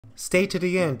Stay to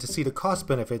the end to see the cost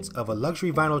benefits of a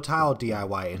luxury vinyl tile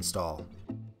DIY install.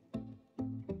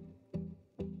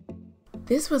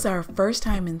 This was our first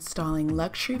time installing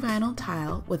luxury vinyl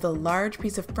tile with a large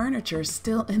piece of furniture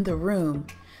still in the room.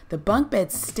 The bunk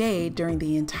bed stayed during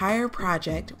the entire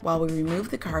project while we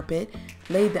removed the carpet,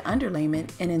 laid the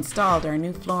underlayment, and installed our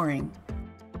new flooring.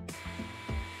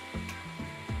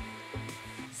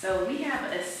 So we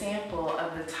have a sample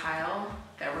of the tile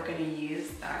that we're going to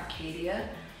use, the Akilah,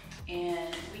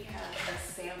 and we have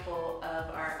a sample of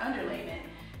our underlayment,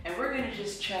 and we're going to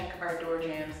just check our door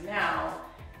jambs now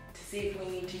to see if we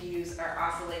need to use our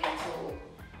oscillating tool.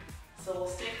 So we'll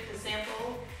stick the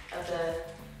sample of the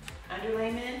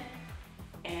underlayment,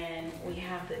 and we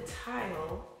have the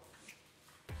tile,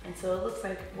 and so it looks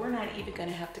like we're not even going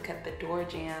to have to cut the door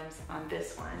jambs on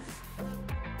this one.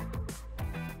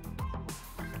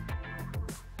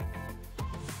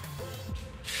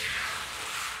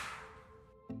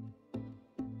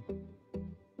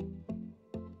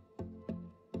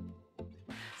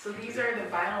 So these are the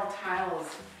vinyl tiles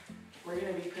we're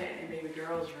going to be putting in baby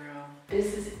girl's room.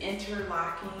 This is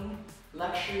interlocking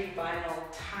luxury vinyl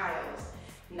tiles,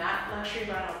 not luxury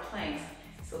vinyl planks.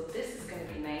 So this is going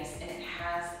to be nice, and it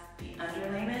has the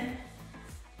underlayment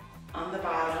on the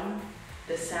bottom,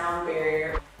 the sound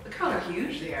barrier. Look how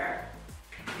huge they are.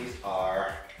 These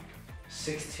are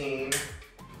 16.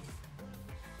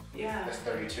 Yeah. That's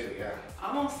 32, yeah.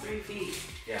 Almost 3 feet.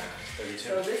 Yeah, it's 32.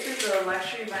 So this is the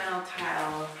luxury vinyl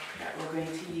tile that we're going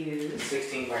to use.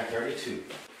 16 by 32.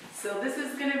 So this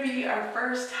is going to be our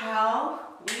first tile.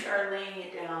 We are laying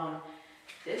it down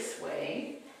this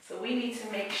way. So we need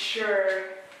to make sure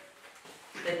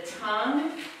the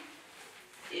tongue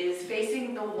is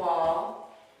facing the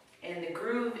wall and the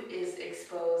groove is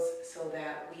exposed so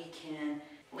that we can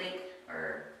link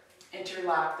or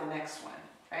interlock the next one.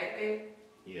 Right, babe?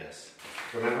 Yes.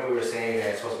 Remember we were saying that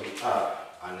it's supposed to be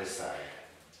up on this side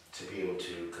to be able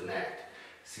to connect.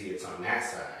 See, it's on that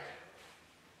side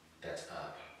that's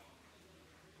up.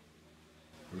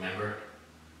 Remember?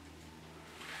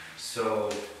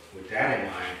 So with that in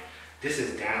mind, this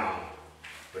is down,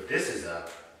 but this is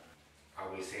up.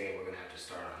 Are we saying we're gonna have to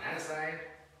start on that side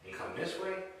and come this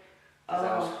way? Because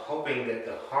I was hoping that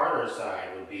the harder side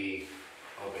would be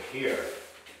over here.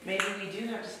 Maybe we do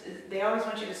have to, they always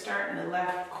want you to start in the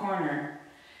left corner.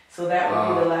 So that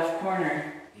would be the left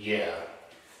corner. Yeah.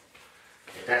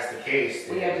 If that's the case,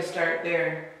 then we have to start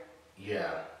there.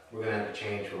 Yeah, we're gonna have to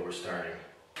change where we're starting.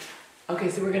 Okay,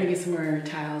 so we're gonna get some more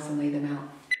tiles and lay them out.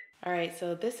 All right,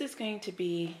 so this is going to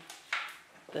be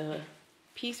the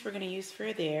piece we're gonna use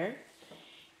for there.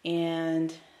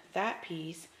 And that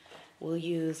piece we'll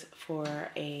use for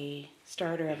a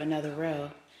starter of another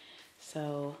row.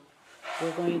 So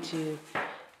we're going to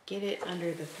get it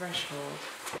under the threshold.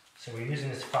 So we're using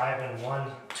this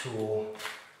 5-in-1 tool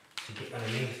to get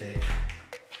underneath it.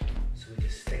 So we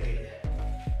just stick it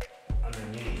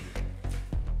underneath.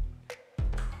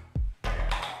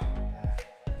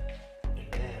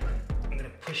 And then I'm gonna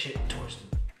push it towards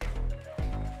the,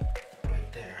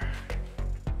 right there.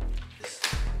 This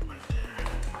right there.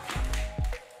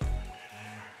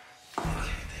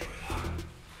 Okay, there we go.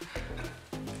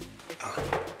 Okay.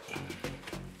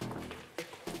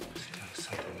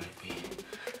 Something might be.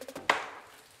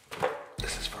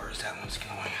 This as far as that one's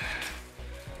going.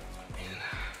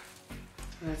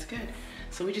 Well, that's good.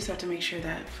 So we just have to make sure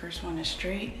that first one is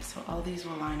straight, so all these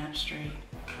will line up straight.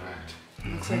 Correct.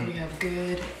 Looks like we have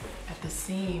good at the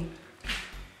seam.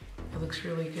 It looks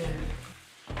really good.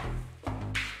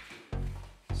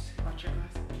 Watch your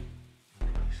glasses.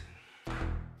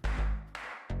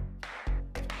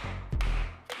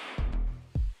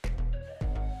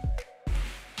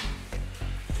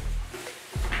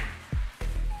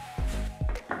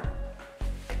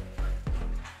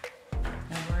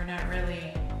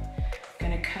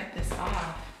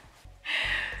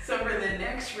 So for the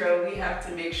next row, we have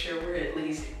to make sure we're at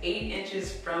least 8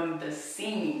 inches from the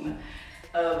seam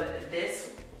of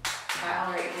this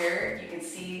tile right here. You can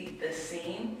see the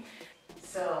seam.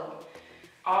 So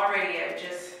already I've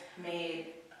just made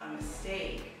a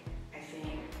mistake, I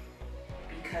think,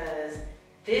 because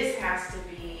this has to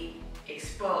be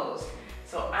exposed.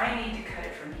 So I need to cut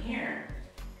it from here.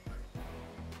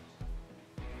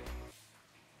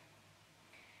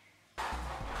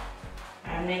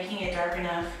 I'm making it dark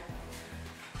enough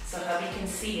so hubby can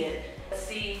see it. Let's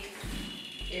see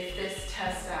if this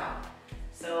tests out.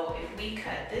 So if we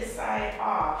cut this side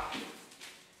off,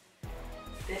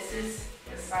 this is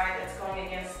the side that's going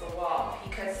against the wall.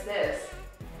 He cuts this,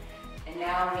 and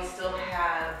now we still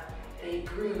have the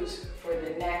grooves for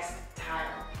the next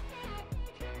tile.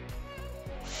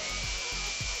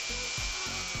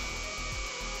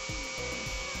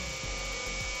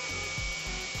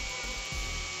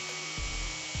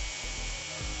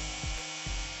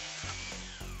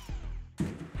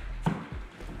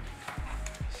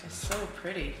 so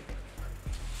pretty.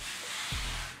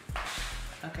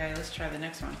 Okay, let's try the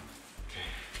next one. Okay.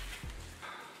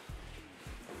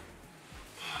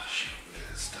 Oh shoot,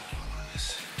 there's stuff all on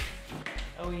this.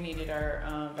 Oh, we needed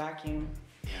our vacuum.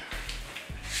 Yeah.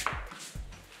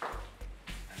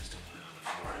 I just don't put it on the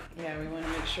floor. Yeah, we want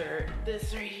to make sure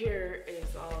this right here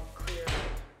is all clear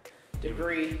of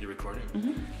debris. You recording?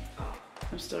 Mm-hmm. Oh.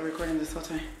 I'm still recording this whole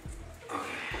time. Okay.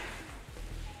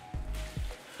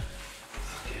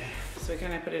 Okay. So we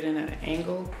kind of put it in at an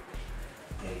angle.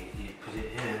 Yeah, you put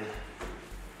it in a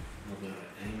little bit of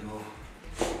an angle,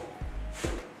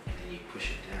 and then you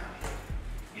push it down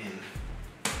in.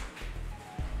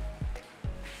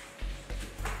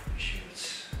 Make sure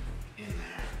it's in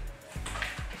there.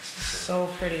 So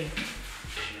pretty. Make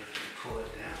sure to pull it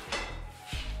down.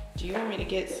 Do you want me to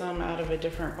get some out of a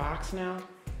different box now?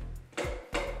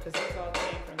 Because these all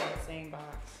came from that same box.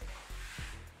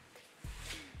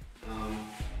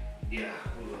 Yeah,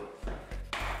 we will.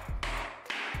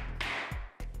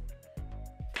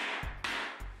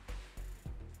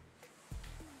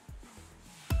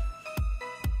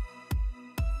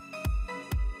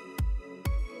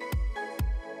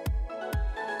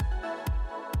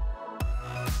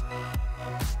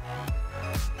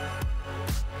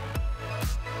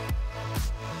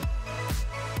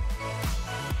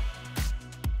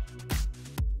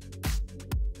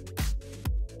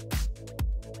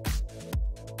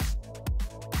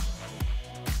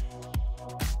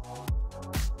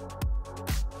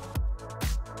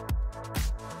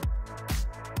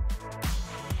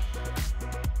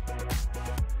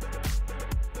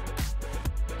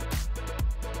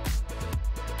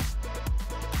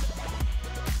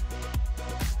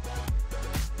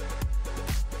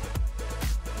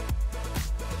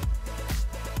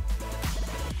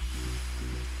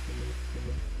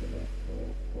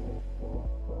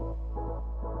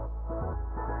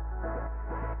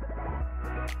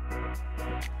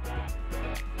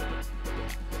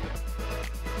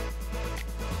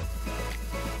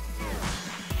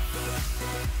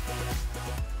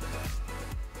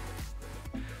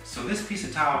 So this piece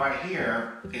of tile right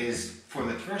here is for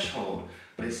the threshold,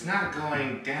 but it's not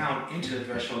going down into the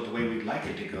threshold the way we'd like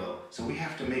it to go. So we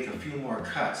have to make a few more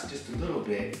cuts, just a little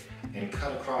bit, and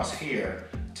cut across here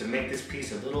to make this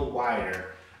piece a little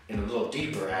wider and a little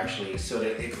deeper actually, so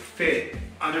that it could fit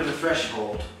under the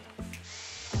threshold.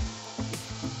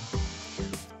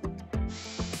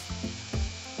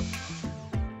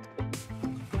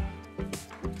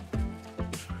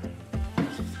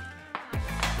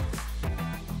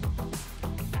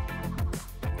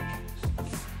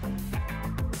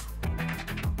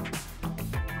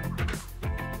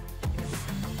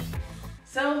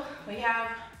 So we have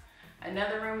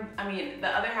another room, the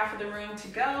other half of the room to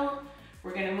go.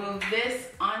 We're gonna move this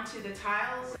onto the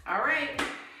tiles. All right,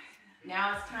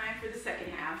 now it's time for the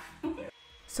second half.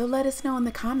 So let us know in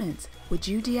the comments, would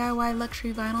you DIY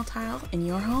luxury vinyl tile in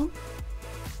your home?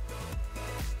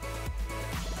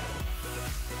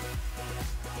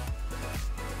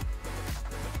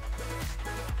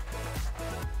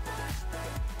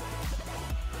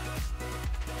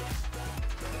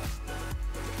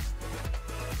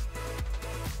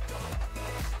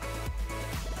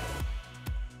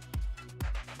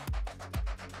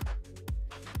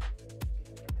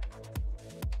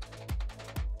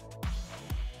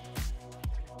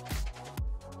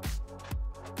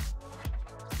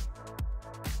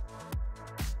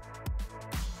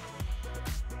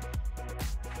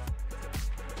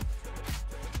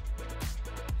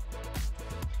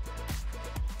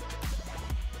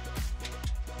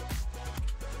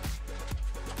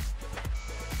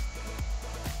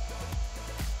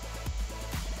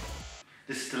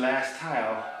 This is the last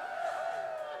tile.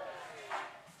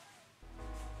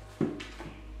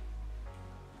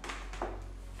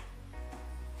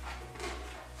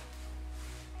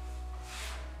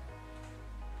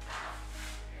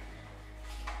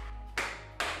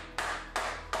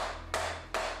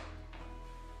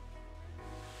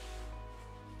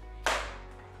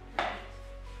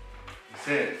 That's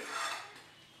it.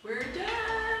 We're done,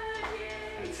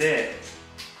 yay! That's it.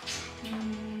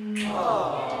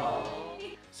 Oh.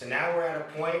 So now we're at a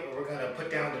point where we're gonna put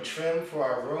down the trim for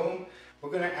our room. We're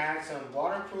gonna add some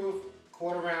waterproof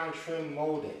quarter-round trim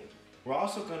molding. We're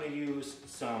also gonna use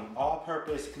some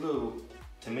all-purpose glue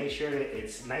to make sure that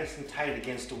it's nice and tight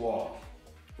against the wall.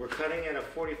 We're cutting at a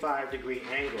 45-degree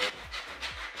angle.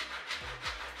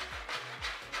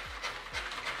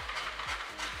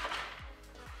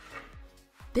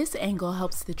 This angle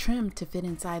helps the trim to fit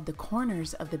inside the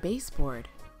corners of the baseboard.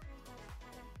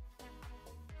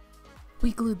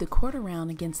 We glued the cord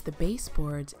around against the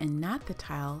baseboards and not the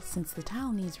tile since the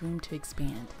tile needs room to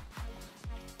expand.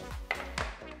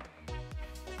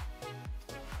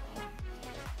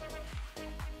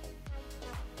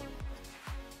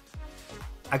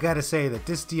 I gotta say that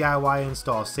this DIY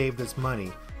install saved us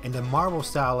money, and the marble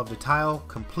style of the tile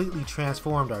completely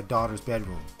transformed our daughter's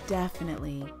bedroom.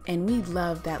 Definitely. And we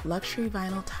love that luxury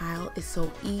vinyl tile is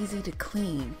so easy to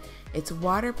clean. It's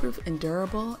waterproof and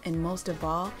durable, and most of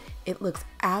all, it looks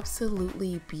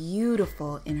absolutely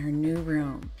beautiful in her new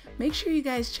room. Make sure you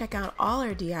guys check out all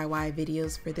our DIY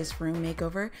videos for this room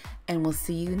makeover, and we'll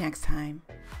see you next time.